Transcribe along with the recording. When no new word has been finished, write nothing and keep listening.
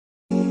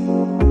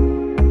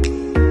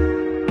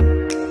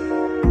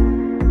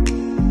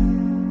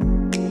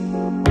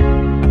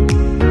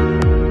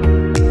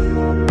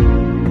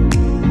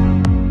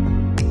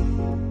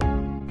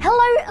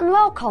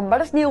welcome by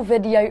this new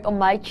video on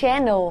my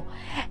channel.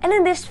 And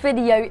in this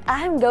video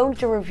I'm going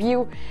to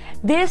review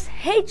this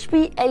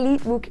HP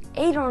EliteBook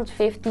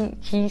 850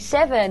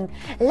 G7.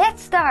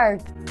 Let's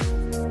start!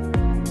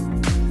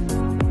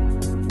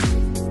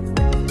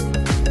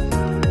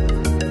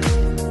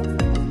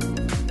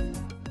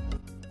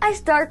 I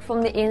start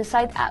from the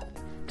inside out.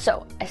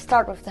 So I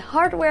start with the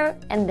hardware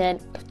and then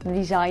with the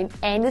design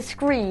and the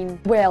screen.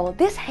 Well,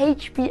 this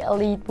HP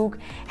EliteBook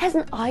has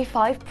an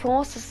i5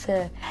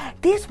 processor.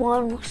 This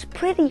one works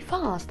pretty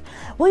fast.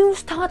 When you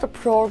start the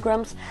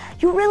programs,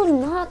 you really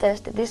notice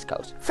that this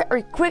goes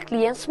very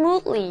quickly and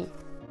smoothly.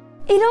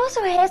 It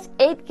also has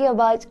 8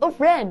 GB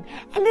of RAM,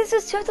 and this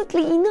is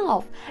certainly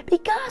enough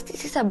because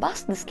this is a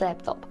business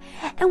laptop.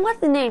 And what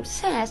the name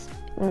says,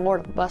 more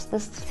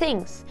business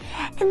things,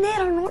 and they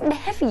are not the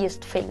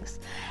heaviest things.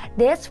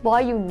 That's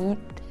why you need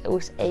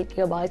those 8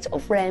 GB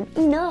of RAM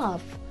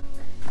enough.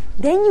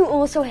 Then you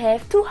also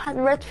have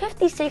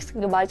 256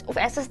 GB of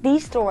SSD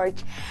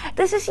storage.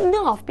 This is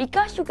enough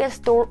because you can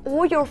store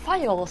all your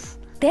files.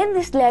 Then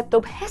this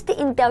laptop has the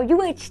Intel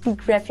UHD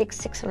Graphics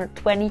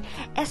 620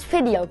 as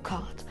video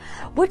card,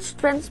 which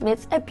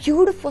transmits a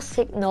beautiful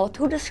signal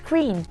to the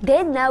screen.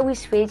 Then now we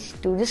switch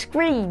to the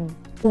screen.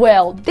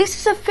 Well, this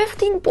is a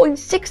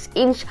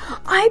 15.6-inch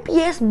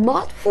IPS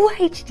matte Full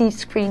HD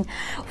screen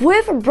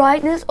with a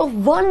brightness of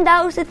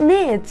 1000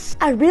 nits.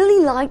 I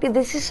really like that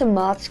this is a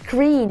matte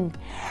screen,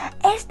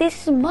 as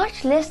this is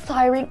much less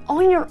tiring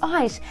on your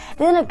eyes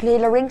than a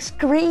glittering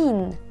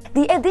screen.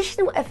 The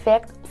additional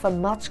effect of a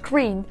matte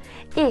screen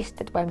is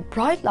that when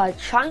bright light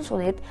shines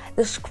on it,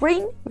 the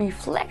screen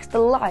reflects the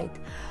light,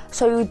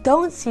 so you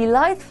don't see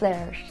light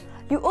flares.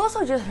 You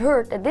also just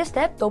heard that this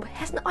laptop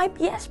has an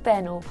IPS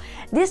panel.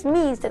 This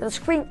means that the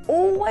screen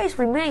always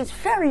remains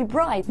very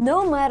bright,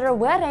 no matter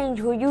what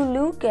angle you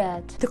look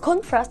at. The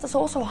contrast is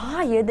also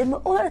higher than the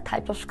other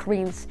types of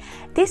screens.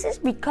 This is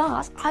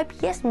because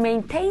IPS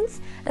maintains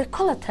a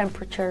color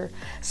temperature.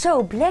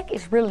 So black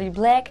is really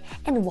black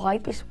and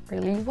white is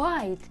really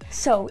white.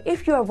 So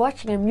if you are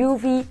watching a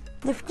movie,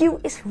 the view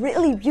is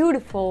really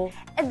beautiful.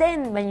 And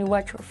then when you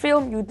watch your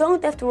film, you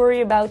don't have to worry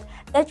about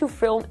that your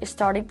film is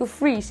starting to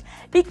freeze,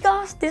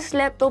 because this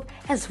laptop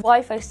has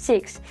Wi-Fi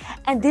 6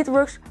 and it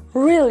works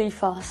really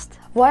fast.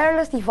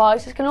 Wireless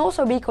devices can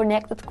also be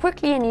connected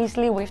quickly and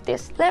easily with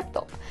this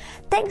laptop,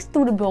 thanks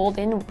to the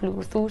built-in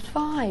Bluetooth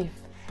 5.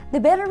 The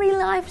battery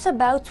life is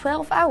about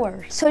 12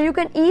 hours, so you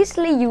can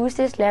easily use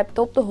this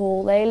laptop the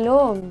whole day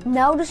long.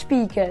 Now the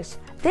speakers.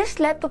 This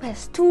laptop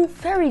has two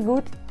very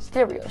good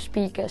stereo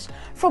speakers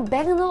from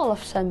Bang &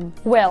 Olufsen.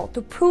 Well,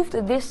 to prove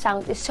that this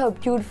sound is so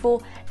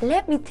beautiful,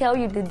 let me tell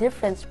you the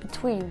difference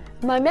between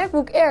my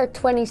MacBook Air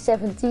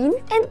 2017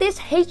 and this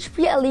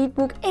HP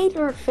EliteBook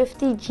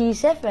 850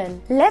 G7.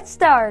 Let's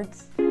start!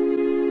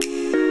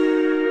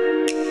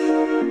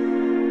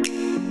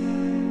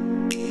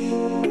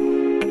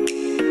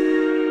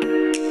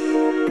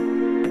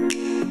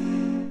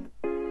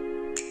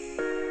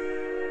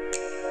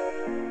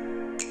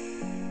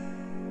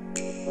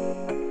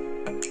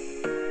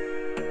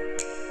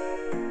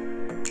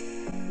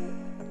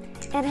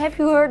 And have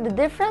you heard the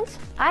difference?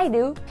 I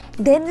do.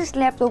 Then this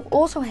laptop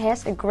also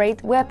has a great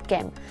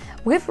webcam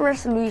with a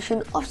resolution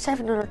of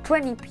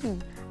 720p.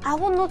 I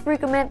will not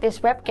recommend this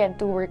webcam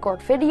to record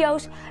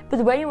videos, but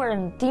when you are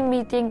in a team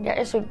meeting, there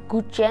is a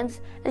good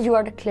chance that you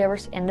are the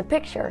clearest in the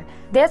picture.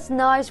 That's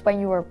nice when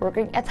you are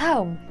working at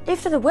home.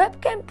 If the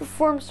webcam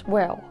performs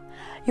well,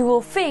 you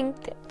will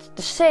think that's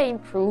the same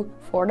true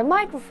for the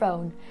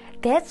microphone.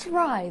 That's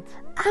right.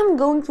 I'm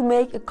going to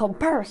make a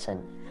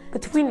comparison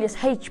between this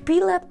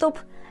HP laptop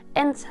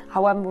and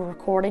how I'm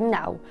recording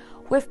now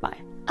with my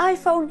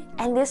iPhone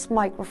and this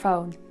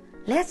microphone.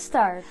 Let's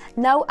start.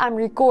 Now I'm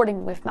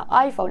recording with my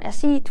iPhone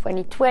SE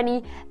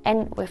 2020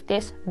 and with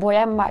this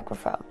Boya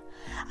microphone.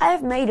 I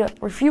have made a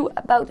review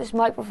about this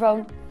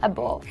microphone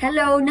above.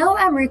 Hello, now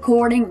I'm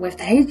recording with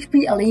the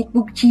HP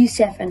EliteBook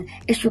G7,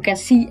 as you can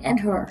see and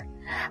hear.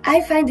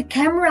 I find the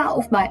camera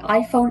of my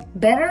iPhone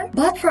better,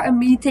 but for a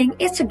meeting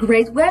it's a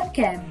great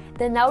webcam.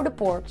 Then now the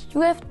ports.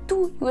 You have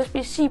two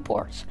USB-C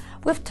ports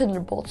with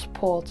Thunderbolt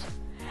support.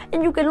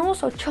 And you can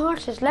also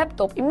charge this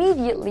laptop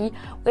immediately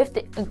with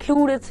the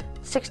included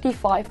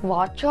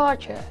 65-watt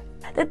charger.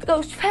 That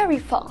goes very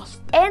fast.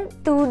 And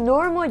two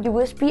normal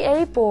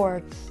USB-A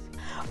ports.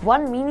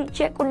 One mini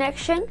jack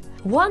connection,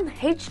 one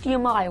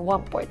HDMI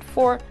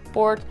 1.4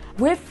 port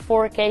with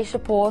 4K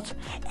support,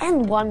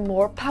 and one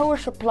more power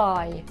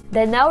supply.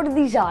 Then now the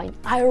design.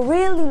 I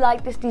really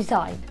like this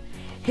design.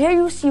 Here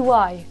you see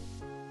why.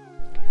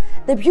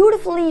 The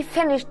beautifully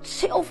finished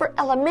silver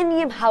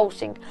aluminium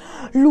housing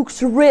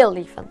looks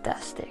really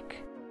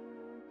fantastic.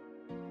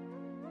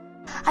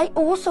 I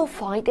also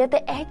find that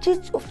the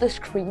edges of the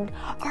screen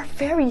are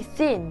very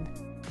thin.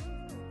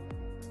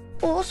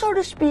 Also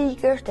the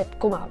speakers that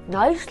come out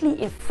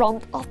nicely in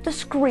front of the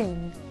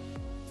screen.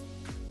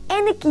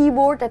 And a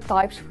keyboard that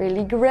types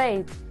really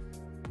great.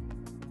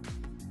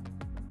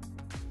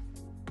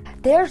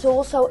 There's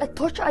also a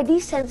Touch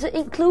ID sensor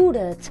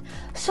included,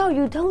 so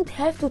you don't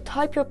have to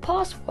type your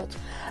password,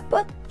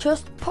 but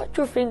just put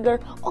your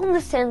finger on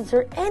the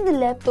sensor and the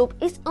laptop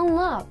is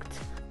unlocked.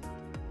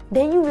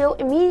 Then you will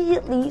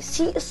immediately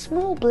see a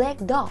small black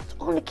dot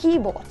on the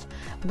keyboard.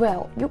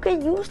 Well, you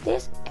can use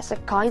this as a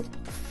kind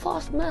of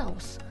fast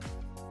mouse.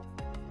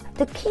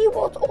 The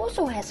keyboard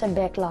also has a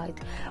backlight,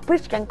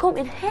 which can come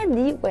in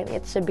handy when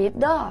it's a bit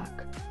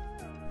dark.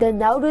 Then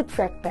now the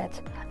trackpad.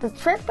 The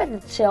trackpad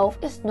itself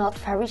is not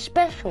very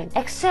special,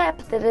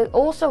 except that it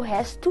also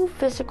has two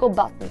physical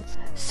buttons,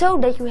 so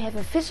that you have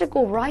a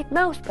physical right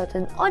mouse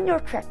button on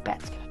your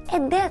trackpad.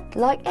 And that,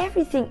 like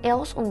everything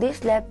else on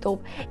this laptop,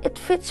 it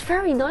fits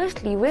very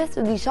nicely with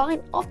the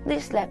design of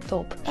this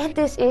laptop. And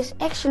this is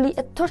actually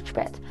a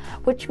touchpad,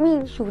 which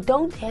means you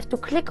don't have to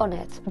click on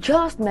it.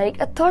 Just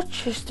make a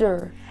touch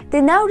gesture.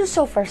 Then now the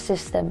software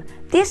system.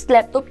 This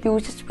laptop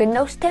uses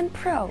Windows 10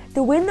 Pro.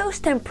 The Windows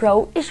 10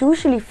 Pro is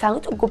usually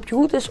found on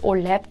computers or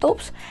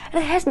laptops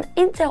and it has an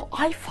Intel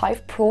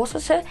i5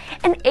 processor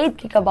and 8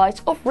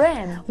 GB of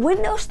RAM.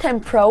 Windows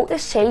 10 Pro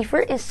is safer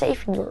in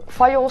saving your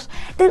files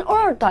than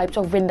other types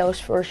of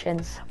Windows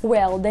versions.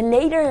 Well, then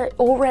later I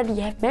already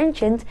have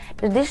mentioned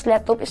that this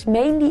laptop is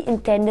mainly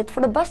intended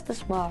for the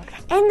business market.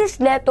 And this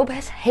laptop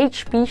has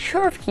HP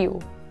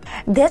SureView.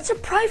 That's a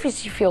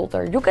privacy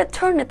filter. You can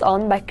turn it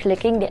on by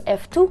clicking the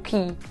F2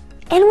 key.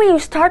 And when you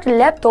start the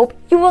laptop,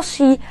 you will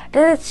see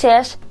that it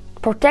says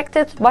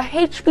protected by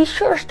HP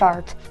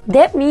SureStart.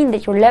 That means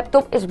that your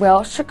laptop is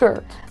well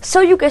secured.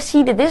 So you can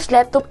see that this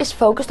laptop is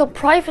focused on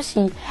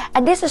privacy,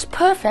 and this is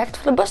perfect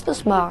for the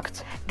business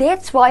market.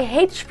 That's why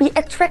HP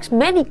attracts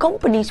many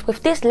companies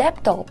with this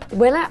laptop.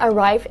 When I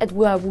arrive at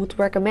who I would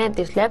recommend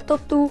this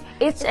laptop to,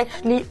 it's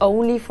actually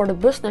only for the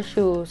business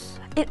use.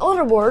 In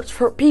other words,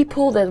 for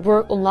people that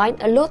work online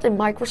a lot in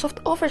Microsoft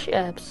Office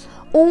apps.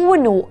 All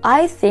in all,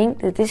 I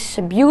think that this is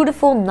a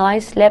beautiful,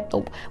 nice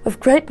laptop with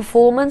great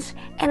performance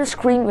and a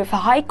screen with a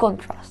high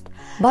contrast.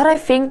 But I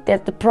think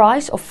that the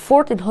price of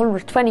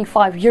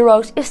 1425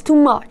 euros is too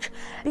much,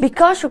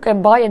 because you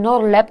can buy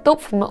another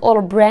laptop from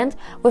another brand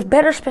with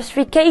better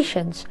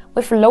specifications,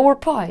 with a lower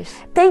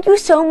price. Thank you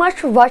so much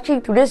for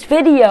watching to this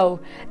video.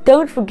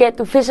 Don't forget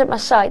to visit my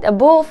site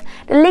above,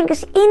 the link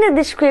is in the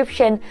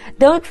description.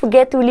 Don't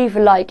forget to leave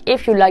a like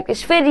if you like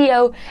this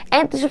video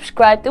and to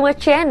subscribe to my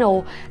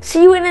channel.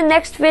 See you in the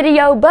next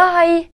video, bye!